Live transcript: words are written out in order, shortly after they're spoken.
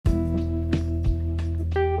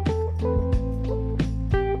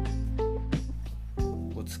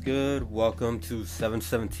good? Welcome to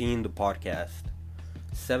 717, the podcast.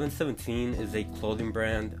 717 is a clothing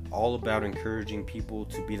brand all about encouraging people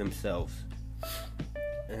to be themselves.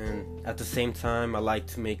 And at the same time, I like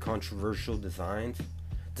to make controversial designs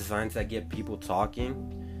that get people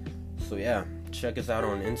talking. So yeah, check us out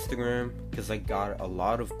on Instagram because I got a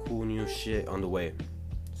lot of cool new shit on the way.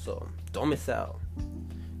 So don't miss out.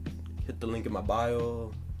 Hit the link in my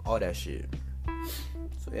bio, all that shit.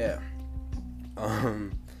 So yeah.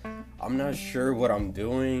 I'm not sure what I'm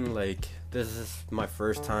doing. Like, this is my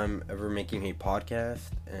first time ever making a podcast,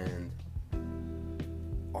 and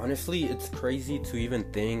honestly, it's crazy to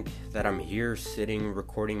even think that I'm here sitting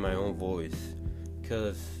recording my own voice.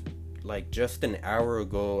 Cause like just an hour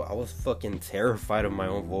ago, I was fucking terrified of my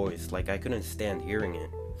own voice. Like, I couldn't stand hearing it.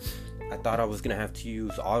 I thought I was gonna have to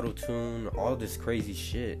use auto-tune, all this crazy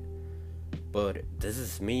shit. But this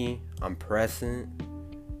is me. I'm present,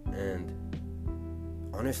 and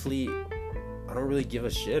honestly, I don't really give a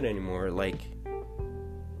shit anymore. Like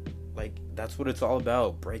that's what it's all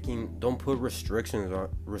about. Don't put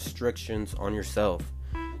restrictions on yourself.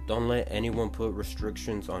 Don't let anyone put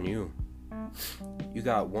restrictions on you. You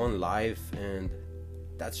got one life, and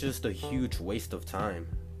that's just a huge waste of time.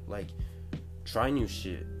 Like, try new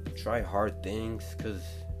shit. Try hard things, cause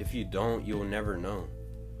if you don't, you'll never know.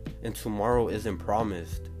 And tomorrow isn't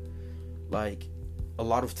promised. Like, a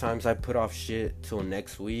lot of times I put off shit till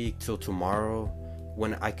next week, till tomorrow,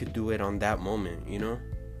 when I could do it on that moment, you know?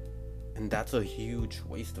 And that's a huge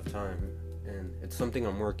waste of time, and it's something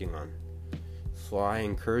I'm working on. So I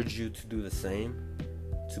encourage you to do the same,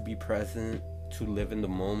 to be present, to live in the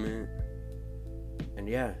moment, and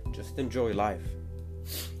yeah, just enjoy life.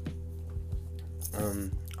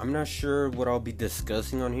 I'm not sure what I'll be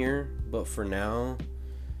discussing on here, but for now,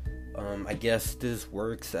 I guess this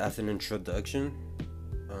works as an introduction.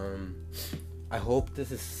 I hope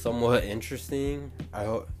this is somewhat interesting.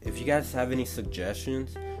 If you guys have any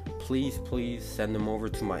suggestions, please send them over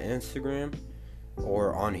to my Instagram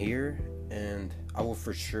or on here, and I will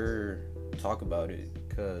for sure talk about it,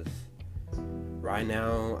 because right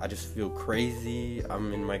now I just feel crazy.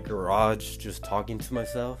 I'm in my garage just talking to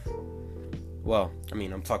myself. Well, I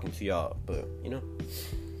mean, I'm talking to y'all, but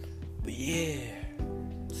yeah,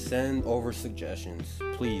 send over suggestions,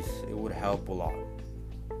 please. It would help a lot.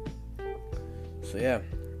 So yeah,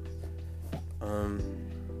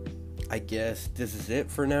 I guess this is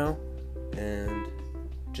it for now, and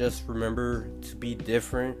just remember to be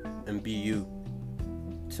different and be you.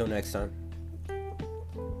 Till next time.